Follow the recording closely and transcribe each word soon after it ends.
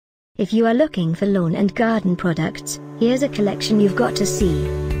If you are looking for lawn and garden products, here's a collection you've got to see.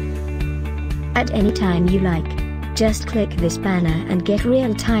 At any time you like, just click this banner and get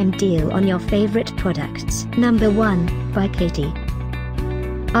real-time deal on your favorite products. Number 1, by Kaytee.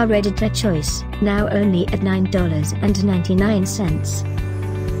 Our editor choice, now only at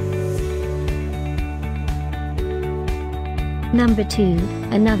 $9.99. Number 2,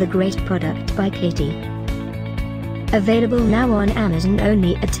 another great product by Kaytee. Available now on Amazon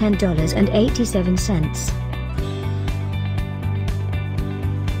only at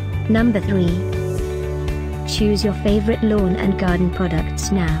 $10.87. Number 3. Choose your favorite lawn and garden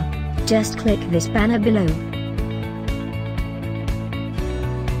products now. Just click this banner below.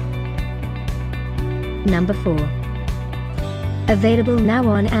 Number 4. Available now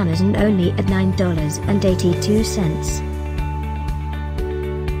on Amazon only at $9.82.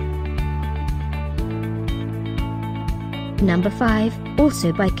 Number 5,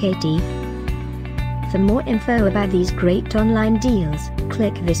 also by Kaytee. For more info about these great online deals,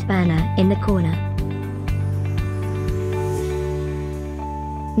 click this banner in the corner.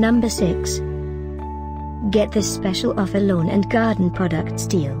 Number 6. Get this special offer lawn and garden products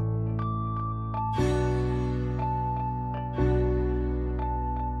deal.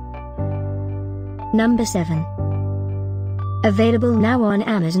 Number 7. Available now on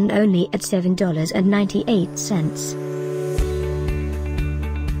Amazon only at $7.98.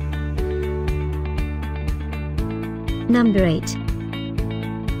 Number 8.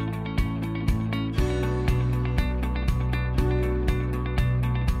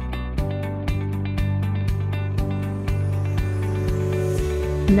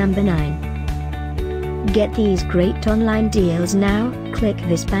 Number 9. Get these great online deals now, click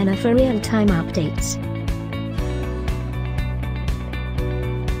this banner for real-time updates.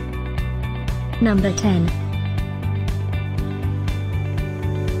 Number 10.